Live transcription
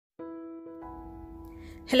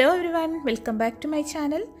Hello everyone, welcome back to my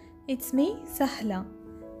channel. It's me, Sahla.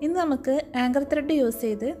 ഇന്ന് നമുക്ക് anchor thread use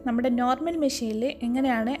ചെയ്ത് നമ്മുടെ normal മെഷീനിൽ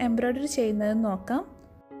എങ്ങനെയാണ് എംബ്രോയിഡറി ചെയ്യുന്നതെന്ന് നോക്കാം.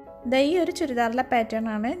 ഈ ഒരു ചുരിദാറിലെ പാറ്റേൺ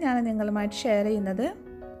ആണ് ഞാൻ നിങ്ങളുമായിട്ട് ഷെയർ ചെയ്യുന്നത്.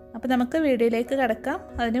 അപ്പോൾ നമുക്ക് വീഡിയോയിലേക്ക് കടക്കാം.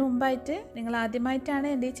 അതിനു മുമ്പായിട്ട് നിങ്ങൾ ആദ്യമായിട്ടാണ്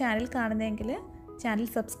എൻ്റെ ഈ ചാനൽ കാണുന്നതെങ്കിൽ ചാനൽ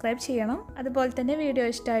സബ്സ്ക്രൈബ് ചെയ്യണം. അതുപോലെ തന്നെ വീഡിയോ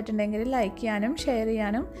ഇഷ്ടമായിട്ടുണ്ടെങ്കിൽ ലൈക്ക് ചെയ്യാനും ഷെയർ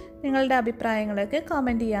ചെയ്യാനും നിങ്ങളുടെ അഭിപ്രായങ്ങളൊക്കെ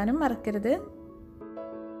കമൻറ്റ് ചെയ്യാനും മറക്കരുത്.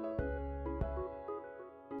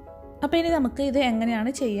 അപ്പോൾ ഇനി നമുക്ക് ഇത്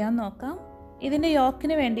എങ്ങനെയാണ് ചെയ്യാൻ നോക്കാം. ഇതിൻ്റെ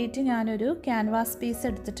യോക്കിന് വേണ്ടിയിട്ട് ഞാനൊരു ക്യാൻവാസ് പീസ്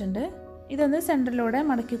എടുത്തിട്ടുണ്ട്. ഇതൊന്ന് സെൻറ്ററിലൂടെ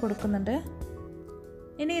മടക്കി കൊടുക്കുന്നുണ്ട്.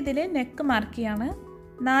 ഇനി ഇതിൽ നെക്ക് മാർക്ക് ചെയ്യാണ്.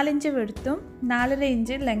 4 ഇഞ്ച് വിഡ്ത്തും 4.5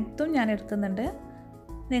 ഇഞ്ച് ലെങ്ത്തും ഞാൻ എടുക്കുന്നുണ്ട്.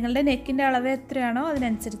 നിങ്ങളുടെ നെക്കിൻ്റെ അളവ് എത്രയാണോ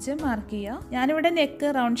അതിനനുസരിച്ച് മാർക്ക് ചെയ്യുക. ഞാനിവിടെ നെക്ക്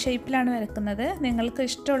റൗണ്ട് ഷേപ്പിലാണ് വരക്കുന്നത്. നിങ്ങൾക്ക്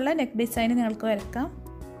ഇഷ്ടമുള്ള നെക്ക് ഡിസൈൻ നിങ്ങൾക്ക് വരക്കാം.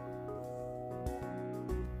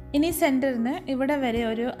 ഇനി സെൻറ്ററിൽ നിന്ന് ഇവിടെ വരെ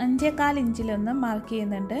ഒരു 5.25 ഇഞ്ചിലൊന്ന് മാർക്ക്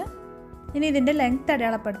ചെയ്യുന്നുണ്ട്. ഇനി ഇതിൻ്റെ ലെങ്ത്ത്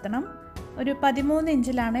അടയാളപ്പെടുത്തണം. ഒരു 13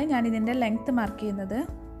 ഇഞ്ചിലാണ് ഞാൻ ഇതിൻ്റെ ലെങ്ത്ത് മാർക്ക് ചെയ്യുന്നത്.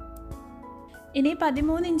 ഇനി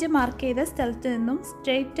 13 ഇഞ്ച് മാർക്ക് ചെയ്ത സ്ഥലത്ത് നിന്നും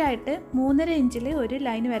സ്ട്രെയിറ്റ് ആയിട്ട് 3.5 ഇഞ്ചിൽ ഒരു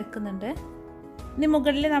ലൈൻ വരക്കുന്നുണ്ട്. ഇനി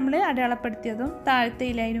മുകളിൽ നമ്മൾ അടയാളപ്പെടുത്തിയതും താഴത്തെ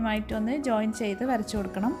ഈ ലൈനുമായിട്ടൊന്ന് ജോയിൻ ചെയ്ത് വരച്ചു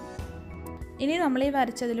കൊടുക്കണം. ഇനി നമ്മൾ ഈ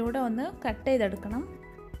വരച്ചതിലൂടെ ഒന്ന് കട്ട് ചെയ്തെടുക്കണം.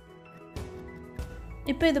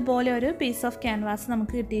 ഇപ്പോൾ ഇതുപോലെ ഒരു പീസ് ഓഫ് ക്യാൻവാസ്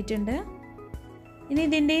നമുക്ക് കിട്ടിയിട്ടുണ്ട്. ഇനി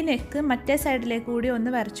ഇതിൻ്റെ ഈ നെക്ക് മറ്റേ സൈഡിലേക്ക് കൂടി ഒന്ന്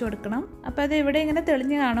വരച്ചു കൊടുക്കണം. അപ്പോൾ അത് ഇവിടെ ഇങ്ങനെ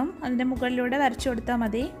തെളിഞ്ഞ് കാണും. അതിൻ്റെ മുകളിലൂടെ വരച്ചു കൊടുത്താൽ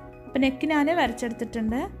മതി. അപ്പോൾ നെക്ക് ഞാൻ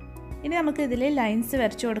വരച്ചെടുത്തിട്ടുണ്ട്. ഇനി നമുക്ക് ഇതിൽ ലൈൻസ്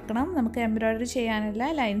വരച്ചു കൊടുക്കണം. നമുക്ക് എംബ്രോയിഡറി ചെയ്യാനുള്ള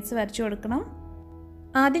ലൈൻസ് വരച്ചു കൊടുക്കണം.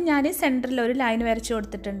 ആദ്യം ഞാൻ സെൻറ്ററിൽ ഒരു ലൈൻ വരച്ചു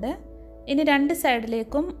കൊടുത്തിട്ടുണ്ട്. ഇനി 2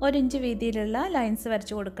 സൈഡിലേക്കും 1 ഇഞ്ച് വീതിയിലുള്ള ലൈൻസ്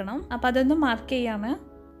വരച്ചു കൊടുക്കണം. അപ്പോൾ അതൊന്ന് മാർക്ക് ചെയ്യാണ്.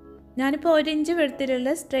 ഞാനിപ്പോൾ 1 ഇഞ്ച് വിഡ്ത്തിലുള്ള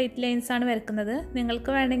സ്ട്രെയിറ്റ് ലൈൻസാണ് വരക്കുന്നത്.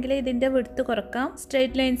 നിങ്ങൾക്ക് വേണമെങ്കിൽ ഇതിൻ്റെ വിഡ്ത്ത് കുറക്കാം.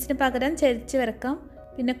 സ്ട്രെയിറ്റ് ലൈൻസിന് പകരം ചെരിച്ച് വരക്കാം.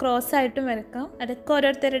 പിന്നെ ക്രോസ് ആയിട്ടും വരക്കാം. അതൊക്കെ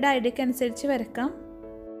ഓരോരുത്തരുടെ ഐഡിയക്ക് അനുസരിച്ച് വരക്കാം.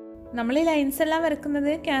 നമ്മൾ ഈ ലൈൻസ് എല്ലാം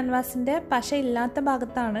വരക്കുന്നത് ക്യാൻവാസിൻ്റെ പശ ഇല്ലാത്ത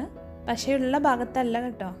ഭാഗത്താണ്, പശയുള്ള ഭാഗത്തല്ല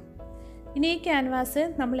കേട്ടോ. ഇനി ഈ ക്യാൻവാസ്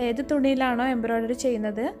നമ്മൾ ഏത് തുണിയിലാണോ എംബ്രോയിഡറി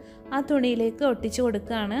ചെയ്യുന്നത് ആ തുണിയിലേക്ക് ഒട്ടിച്ച്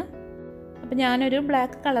കൊടുക്കുകയാണ്. അപ്പോൾ ഞാനൊരു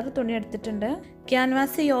ബ്ലാക്ക് കളർ തുണി എടുത്തിട്ടുണ്ട്.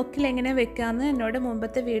 ക്യാൻവാസ് യോക്കിൽ എങ്ങനെ വെക്കാമെന്ന് എന്നോട്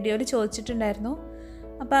മുമ്പത്തെ വീഡിയോയിൽ ചോദിച്ചിട്ടുണ്ടായിരുന്നു.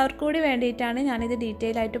 അപ്പോൾ അവർക്ക് കൂടി വേണ്ടിയിട്ടാണ് ഞാനിത്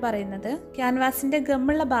ഡീറ്റെയിൽ ആയിട്ട് പറയുന്നത്. ക്യാൻവാസിൻ്റെ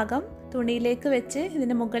ഗമ്മുള്ള ഭാഗം തുണിയിലേക്ക് വെച്ച്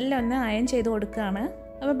ഇതിൻ്റെ മുകളിൽ ഒന്ന് അയൺ ചെയ്ത് കൊടുക്കുകയാണ്.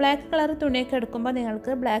 അപ്പോൾ ബ്ലാക്ക് കളർ തുണിയൊക്കെ എടുക്കുമ്പോൾ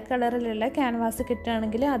നിങ്ങൾക്ക് ബ്ലാക്ക് കളറിലുള്ള ക്യാൻവാസ്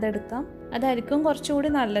കിട്ടുകയാണെങ്കിൽ അതെടുക്കാം. അതായിരിക്കും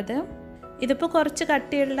കുറച്ചുകൂടി നല്ലത്. ഇതിപ്പോൾ കുറച്ച്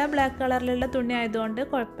കട്ടിയുള്ള ബ്ലാക്ക് കളറിലുള്ള തുണി ആയതുകൊണ്ട്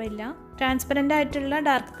കുഴപ്പമില്ല. ട്രാൻസ്പെറൻ്റ് ആയിട്ടുള്ള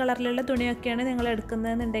ഡാർക്ക് കളറിലുള്ള തുണിയൊക്കെയാണ് നിങ്ങൾ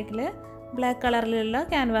എടുക്കുന്നതെന്നുണ്ടെങ്കിൽ ബ്ലാക്ക് കളറിലുള്ള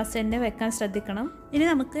ക്യാൻവാസ് തന്നെ വെക്കാൻ ശ്രദ്ധിക്കണം. ഇനി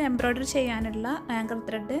നമുക്ക് എംബ്രോയിഡറി ചെയ്യാനുള്ള ആങ്കർ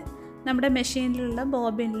ത്രെഡ് നമ്മുടെ മെഷീനിലുള്ള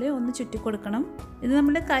ബോബിനിൽ ഒന്ന് ചുറ്റി കൊടുക്കണം. ഇത്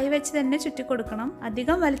നമ്മൾ കൈ വെച്ച് തന്നെ ചുറ്റി കൊടുക്കണം.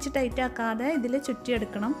 അധികം വലിച്ച് ടൈറ്റ് ആക്കാതെ ഇതിൽ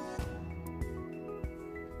ചുറ്റിയെടുക്കണം.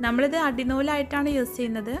 നമ്മളിത് അടിനൂലായിട്ടാണ് യൂസ്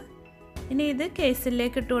ചെയ്യുന്നത്. ഇനി ഇത്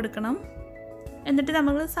കേസിലേക്ക് ഇട്ട് കൊടുക്കണം. എന്നിട്ട്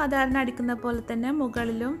നമ്മൾ സാധാരണ അടിക്കുന്ന പോലെ തന്നെ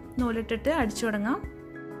മുകളിലും നൂലിട്ടിട്ട് അടിച്ചു തുടങ്ങാം.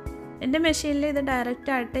 എൻ്റെ മെഷീനിൽ ഇത്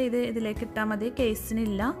ഡയറക്റ്റായിട്ട് ഇതിലേക്ക് ഇട്ടാൽ മതി,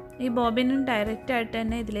 കേസിനില്ല. ഈ ബോബിനും ഡയറക്റ്റായിട്ട്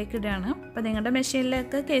തന്നെ ഇതിലേക്ക് ഇടുകയാണ്. അപ്പോൾ നിങ്ങളുടെ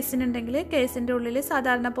മെഷീനിലേക്ക് കേസിനുണ്ടെങ്കിൽ കേസിൻ്റെ ഉള്ളിൽ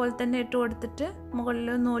സാധാരണ പോലെ തന്നെ ഇട്ട് കൊടുത്തിട്ട്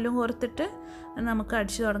മുകളിലും നൂലും കോർത്തിട്ട് നമുക്ക്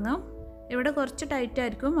അടിച്ചു തുടങ്ങാം. ഇവിടെ കുറച്ച് ടൈറ്റ്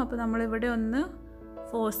ആയിരിക്കും. അപ്പോൾ നമ്മളിവിടെ ഒന്ന്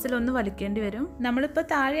ഫോഴ്സിലൊന്ന് വലിക്കേണ്ടി വരും. നമ്മളിപ്പോൾ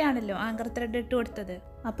താഴെയാണല്ലോ ആങ്കർ ത്രെഡ് ഇട്ട് കൊടുത്തത്.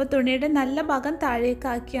 അപ്പോൾ തുണിയുടെ നല്ല ഭാഗം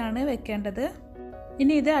താഴേക്കാക്കിയാണ് വെക്കേണ്ടത്.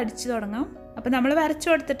 ഇനി ഇത് അടിച്ചു തുടങ്ങാം. അപ്പോൾ നമ്മൾ വരച്ചു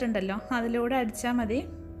കൊടുത്തിട്ടുണ്ടല്ലോ, അതിലൂടെ അടിച്ചാൽ മതി.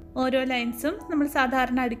 ഓരോ ലൈൻസും നമ്മൾ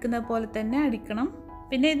സാധാരണ അടിക്കുന്ന പോലെ തന്നെ അടിക്കണം.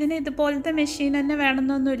 പിന്നെ ഇതിന് ഇതുപോലത്തെ മെഷീൻ തന്നെ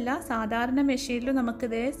വേണമെന്നൊന്നുമില്ല. സാധാരണ മെഷീനിലും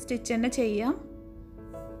നമുക്കിത് സ്റ്റിച്ച് തന്നെ ചെയ്യാം.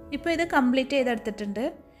 ഇപ്പോൾ ഇത് കംപ്ലീറ്റ് ചെയ്തെടുത്തിട്ടുണ്ട്.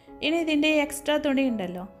 ഇനി ഇതിൻ്റെ എക്സ്ട്രാ തുണി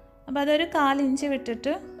ഉണ്ടല്ലോ, അപ്പോൾ അതൊരു 1/4 ഇഞ്ച്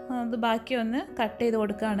വിട്ടിട്ട് അത് ബാക്കി ഒന്ന് കട്ട് ചെയ്ത്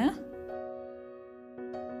കൊടുക്കുകയാണ്.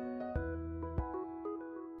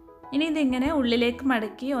 ഇനി ഇതിങ്ങനെ ഉള്ളിലേക്ക്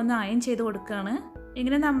മടക്കി ഒന്ന് അയൺ ചെയ്ത് കൊടുക്കുകയാണ്.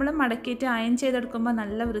 ഇങ്ങനെ നമ്മൾ മടക്കിയിട്ട് അയൺ ചെയ്തെടുക്കുമ്പോൾ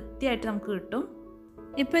നല്ല വൃത്തിയായിട്ട് നമുക്ക് കിട്ടും.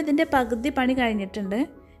 ഇപ്പോൾ ഇതിൻ്റെ പകുതി പണി കഴിഞ്ഞിട്ടുണ്ട്.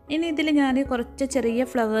 ഇനി ഇതിൽ ഞാൻ കുറച്ച് ചെറിയ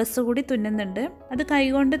ഫ്ലവേഴ്സ് കൂടി തുന്നുന്നുണ്ട്. അത്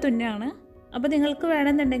കൈകൊണ്ട് തുന്നാണ്. അപ്പോൾ നിങ്ങൾക്ക്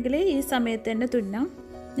വേണമെന്നുണ്ടെങ്കിൽ ഈ സമയത്ത് തന്നെ തുന്നാം.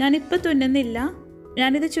 ഞാനിപ്പോൾ തുന്നുന്നില്ല.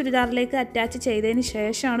 ഞാനിത് ചുരിദാറിലേക്ക് അറ്റാച്ച് ചെയ്തതിന്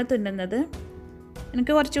ശേഷമാണ് തുന്നുന്നത്.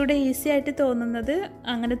 എനിക്ക് കുറച്ചുകൂടെ ഈസി ആയിട്ട് തോന്നുന്നത്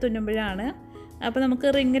അങ്ങനെ തുന്നുമ്പോഴാണ്. അപ്പോൾ നമുക്ക്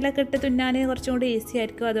റിങ്ങിലൊക്കെ ഇട്ട് തുന്നാൻ കുറച്ചും കൂടി ഈസി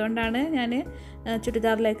ആയിരിക്കും. അതുകൊണ്ടാണ് ഞാൻ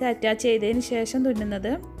ചുരിദാറിലേക്ക് അറ്റാച്ച് ചെയ്തതിന് ശേഷം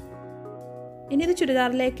തുന്നുന്നത്. ഇനി ഇത്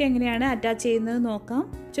ചുരിദാറിലേക്ക് എങ്ങനെയാണ് അറ്റാച്ച് ചെയ്യുന്നത് നോക്കാം.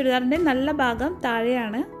 ചുരിദാറിൻ്റെ നല്ല ഭാഗം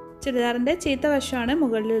താഴെയാണ്, ചുരിദാറിൻ്റെ ചീത്ത വശമാണ്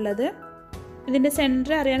മുകളിലുള്ളത്. ഇതിൻ്റെ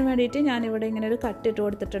സെൻറ്റർ അറിയാൻ വേണ്ടിയിട്ട് ഞാനിവിടെ ഇങ്ങനെ ഒരു കട്ട് ഇട്ട്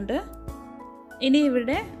കൊടുത്തിട്ടുണ്ട്. ഇനി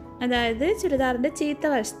ഇവിടെ അതായത് ചുരിദാറിൻ്റെ ചീത്ത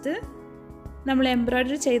വശത്ത് നമ്മൾ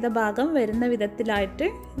എംബ്രോയിഡറി ചെയ്ത ഭാഗം വരുന്ന വിധത്തിലായിട്ട്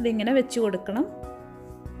ഇതിങ്ങനെ വെച്ച് കൊടുക്കണം.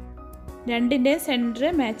 രണ്ടിൻ്റെ സെൻറ്റർ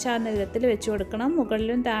മാച്ചാകുന്ന വിധത്തിൽ വെച്ച് കൊടുക്കണം.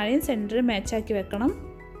 മുകളിലും താഴെയും സെൻറ്റർ മാച്ചാക്കി വെക്കണം.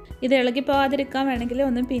 ഇത് ഇളകി പോകാതിരിക്കാൻ വേണമെങ്കിൽ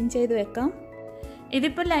ഒന്ന് പിൻ ചെയ്ത് വെക്കാം.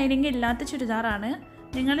 ഇതിപ്പോൾ ലൈനിങ് ഇല്ലാത്ത ചുരിദാറാണ്.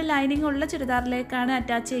 നിങ്ങൾ ലൈനിങ് ഉള്ള ചുരിദാറിലേക്കാണ്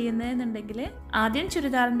അറ്റാച്ച് ചെയ്യുന്നതെന്നുണ്ടെങ്കിൽ ആദ്യം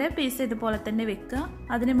ചുരിദാറിൻ്റെ പീസ് ഇതുപോലെ തന്നെ വെക്കുക.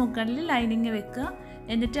 അതിന് മുകളിൽ ലൈനിങ് വെക്കുക.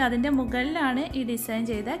 എന്നിട്ട് അതിൻ്റെ മുകളിലാണ് ഈ ഡിസൈൻ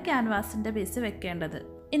ചെയ്ത ക്യാൻവാസിൻ്റെ പീസ് വെക്കേണ്ടത്.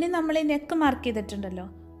 ഇനി നമ്മൾ ഈ നെക്ക് മാർക്ക് ചെയ്തിട്ടുണ്ടല്ലോ,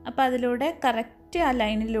 അപ്പോൾ അതിലൂടെ കറക്റ്റ് ആ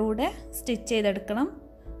ലൈനിലൂടെ സ്റ്റിച്ച് ചെയ്തെടുക്കണം.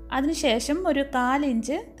 അതിനുശേഷം ഒരു 1/4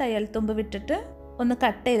 ഇഞ്ച് തയ്യൽ തുമ്പ് വിട്ടിട്ട് ഒന്ന്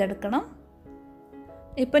കട്ട് ചെയ്തെടുക്കണം.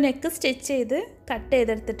 ഇപ്പോൾ നെക്ക് സ്റ്റിച്ച് ചെയ്ത് കട്ട്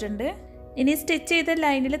ചെയ്തെടുത്തിട്ടുണ്ട്. ഇനി സ്റ്റിച്ച് ചെയ്ത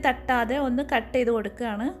ലൈനിൽ തട്ടാതെ ഒന്ന് കട്ട് ചെയ്ത്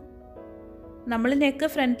കൊടുക്കുകയാണ്. നമ്മൾ നെക്ക്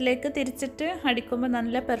ഫ്രണ്ടിലേക്ക് തിരിച്ചിട്ട് അടിക്കുമ്പോൾ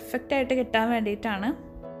നല്ല പെർഫെക്റ്റ് ആയിട്ട് കിട്ടാൻ വേണ്ടിയിട്ടാണ്.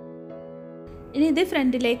 ഇനി ഇത്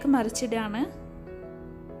ഫ്രണ്ടിലേക്ക് മറിച്ചിടുകയാണ്.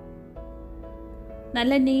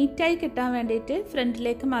 നല്ല നീറ്റായി കിട്ടാൻ വേണ്ടിയിട്ട്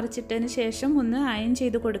ഫ്രണ്ടിലേക്ക് മറിച്ചിട്ടതിന് ശേഷം ഒന്ന് അയൺ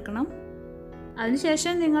ചെയ്ത് കൊടുക്കണം.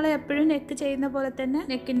 അതിനുശേഷം നിങ്ങൾ എപ്പോഴും നെക്ക് ചെയ്യുന്ന പോലെ തന്നെ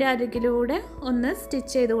നെക്കിൻ്റെ അരികിലൂടെ ഒന്ന്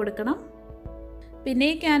സ്റ്റിച്ച് ചെയ്ത് കൊടുക്കണം. പിന്നെ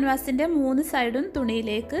ഈ ക്യാൻവാസിൻ്റെ 3 സൈഡും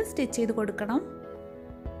തുണിയിലേക്ക് സ്റ്റിച്ച് ചെയ്ത് കൊടുക്കണം.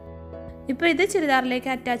 ഇപ്പോൾ ഇത് ചുരിദാറിലേക്ക്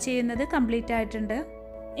അറ്റാച്ച് ചെയ്യുന്നത് കംപ്ലീറ്റ് ആയിട്ടുണ്ട്.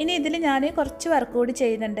 ഇനി ഇതിൽ ഞാൻ കുറച്ച് വർക്ക് കൂടി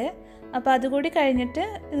ചെയ്യുന്നുണ്ട്. അപ്പോൾ അതുകൂടി കഴിഞ്ഞിട്ട്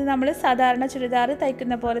ഇത് നമ്മൾ സാധാരണ ചുരിദാർ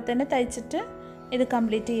തയ്ക്കുന്ന പോലെ തന്നെ തയ്ച്ചിട്ട് ഇത്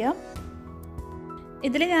കംപ്ലീറ്റ് ചെയ്യാം.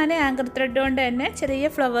 ഇതിൽ ഞാൻ ആങ്കർ ത്രെഡ് കൊണ്ട് തന്നെ ചെറിയ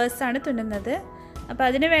ഫ്ലവേഴ്സാണ് തുന്നുന്നത്. അപ്പോൾ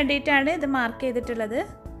അതിന് വേണ്ടിയിട്ടാണ് ഇത് മാർക്ക് ചെയ്തിട്ടുള്ളത്.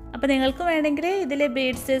 അപ്പോൾ നിങ്ങൾക്ക് വേണമെങ്കിൽ ഇതിൽ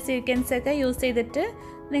ബീഡ്സ് സീക്വൻസ് ഒക്കെ യൂസ് ചെയ്തിട്ട്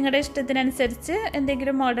നിങ്ങളുടെ ഇഷ്ടത്തിനനുസരിച്ച്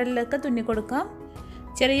എന്തെങ്കിലും മോഡലിലൊക്കെ തുന്നിക്കൊടുക്കാം.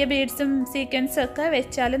 ചെറിയ ബീഡ്സും സീക്വൻസും ഒക്കെ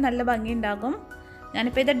വെച്ചാൽ നല്ല ഭംഗിയുണ്ടാകും.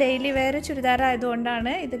 ഞാനിപ്പോൾ ഇത് ഡെയിലി വെയർ ചുരിദാർ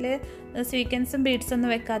ആയതുകൊണ്ടാണ് ഇതിൽ സീക്വൻസും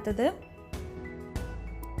ബീഡ്സൊന്നും വെക്കാത്തത്.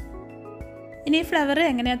 ഇനി ഫ്ലവർ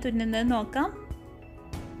എങ്ങനെയാണ് തുന്നുന്നത് നോക്കാം.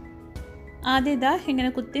 ആദ്യം ഇതാ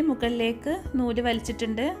ഇങ്ങനെ കുത്തി മുകളിലേക്ക് നൂല്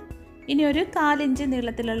വലിച്ചിട്ടുണ്ട്. ഇനി ഒരു 1/4 ഇഞ്ച്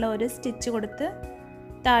നീളത്തിലുള്ള ഒരു സ്റ്റിച്ച് കൊടുത്ത്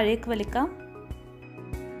താഴേക്ക് വലിക്കാം.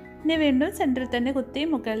 ഇനി വീണ്ടും സെൻറ്ററിൽ തന്നെ കുത്തി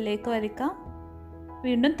മുകളിലേക്ക് വലിക്കാം.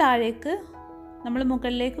 വീണ്ടും താഴേക്ക് നമ്മൾ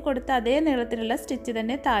മുകളിലേക്ക് കൊടുത്ത അതേ നീളത്തിലുള്ള സ്റ്റിച്ച്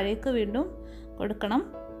തന്നെ താഴേക്ക് വീണ്ടും കൊടുക്കണം.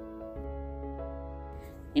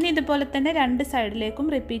 ഇനി ഇതുപോലെ തന്നെ 2 സൈഡിലേക്കും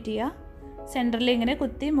റിപ്പീറ്റ് ചെയ്യുക. സെൻറ്ററിൽ ഇങ്ങനെ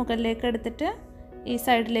കുത്തി മുകളിലേക്ക് എടുത്തിട്ട് ഈ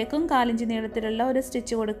സൈഡിലേക്കും 1/4 ഇഞ്ച് നീളത്തിലുള്ള ഒരു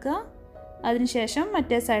സ്റ്റിച്ച് കൊടുക്കുക. അതിനുശേഷം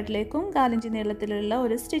മറ്റേ സൈഡിലേക്കും 1/4 ഇഞ്ച് നീളത്തിലുള്ള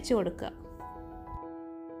ഒരു സ്റ്റിച്ച് കൊടുക്കുക.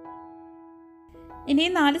 ഇനി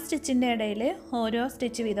 4 സ്റ്റിച്ചിൻ്റെ ഇടയിൽ ഓരോ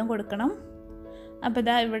സ്റ്റിച്ച് വീതം കൊടുക്കണം. അപ്പോൾ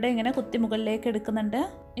ഇതാ ഇവിടെ ഇങ്ങനെ കുത്തി മുകളിലേക്ക് എടുക്കുന്നുണ്ട്.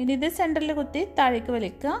 ഇനി ഇത് സെൻറ്ററിൽ കുത്തി താഴേക്ക്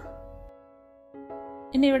വലിക്കുക.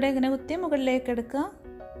 ഇനി ഇവിടെ ഇങ്ങനെ കുത്തി മുകളിലേക്ക് എടുക്കുക,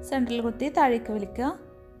 സെൻറ്ററിൽ കുത്തി താഴേക്ക് വലിക്കുക.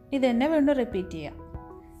 ഇത് തന്നെ വീണ്ടും റിപ്പീറ്റ് ചെയ്യുക.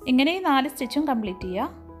 ഇങ്ങനെ ഈ 4 സ്റ്റിച്ചും കംപ്ലീറ്റ് ചെയ്യുക.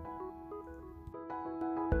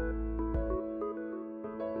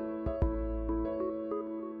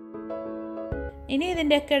 ഇനി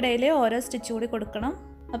ഇതിൻ്റെയൊക്കെ ഇടയിൽ ഓരോ സ്റ്റിച്ച് കൂടി കൊടുക്കണം.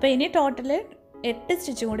 അപ്പോൾ ഇനി ടോട്ടൽ 8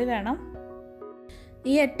 സ്റ്റിച്ച് കൂടി വേണം.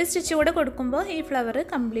 ഈ 8 സ്റ്റിച്ച് കൂടെ കൊടുക്കുമ്പോൾ ഈ ഫ്ലവർ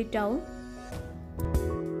കംപ്ലീറ്റ് ആവും.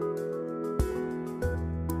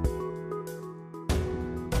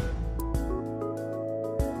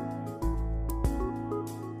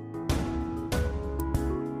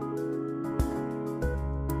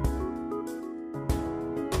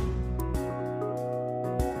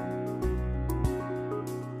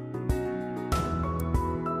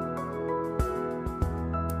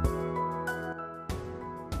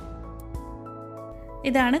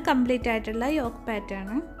 ഇതാണ് കംപ്ലീറ്റ് ആയിട്ടുള്ള യോക്ക് പാറ്റേൺ.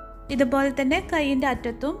 ഇതുപോലെ തന്നെ കൈയിൻ്റെ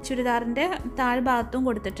അറ്റത്തും ചുരിദാറിൻ്റെ താഴ്ഭാഗത്തും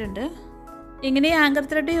കൊടുത്തിട്ടുണ്ട്. ഇങ്ങനെ ആങ്കർ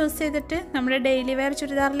ത്രെഡ് യൂസ് ചെയ്തിട്ട് നമ്മുടെ ഡെയിലി വെയർ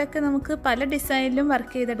ചുരിദാറിലൊക്കെ നമുക്ക് പല ഡിസൈനിലും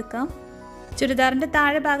വർക്ക് ചെയ്തെടുക്കാം. ചുരിദാറിൻ്റെ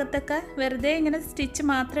താഴെ ഭാഗത്തൊക്കെ വെറുതെ ഇങ്ങനെ സ്റ്റിച്ച്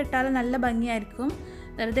മാത്രം ഇട്ടാൽ നല്ല ഭംഗിയായിരിക്കും.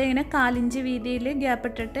 വെറുതെ ഇങ്ങനെ 1/4 ഇഞ്ച് വീതിയിൽ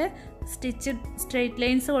ഗ്യാപ്പ് ഇട്ടിട്ട് സ്റ്റിച്ച് സ്ട്രെയിറ്റ്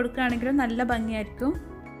ലൈൻസ് കൊടുക്കുകയാണെങ്കിലും നല്ല ഭംഗിയായിരിക്കും.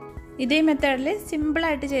 ഇതേ മെത്തേഡിൽ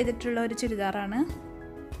സിമ്പിളായിട്ട് ചെയ്തിട്ടുള്ള ഒരു ചുരിദാറാണ്.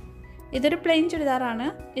 ഇതൊരു പ്ലെയിൻ ചുരിദാറാണ്.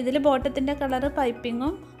 ഇതിൽ ബോട്ടത്തിൻ്റെ കളറ്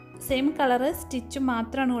പൈപ്പിങ്ങും സെയിം കളറ് സ്റ്റിച്ചും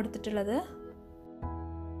മാത്രമാണ് കൊടുത്തിട്ടുള്ളത്.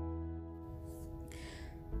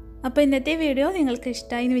 അപ്പോൾ ഇന്നത്തെ വീഡിയോ നിങ്ങൾക്ക്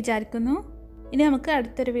ഇഷ്ടമായി എന്ന് വിചാരിക്കുന്നു. ഇനി നമുക്ക്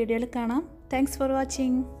അടുത്തൊരു വീഡിയോയിൽ കാണാം. Thanks for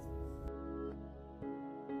watching.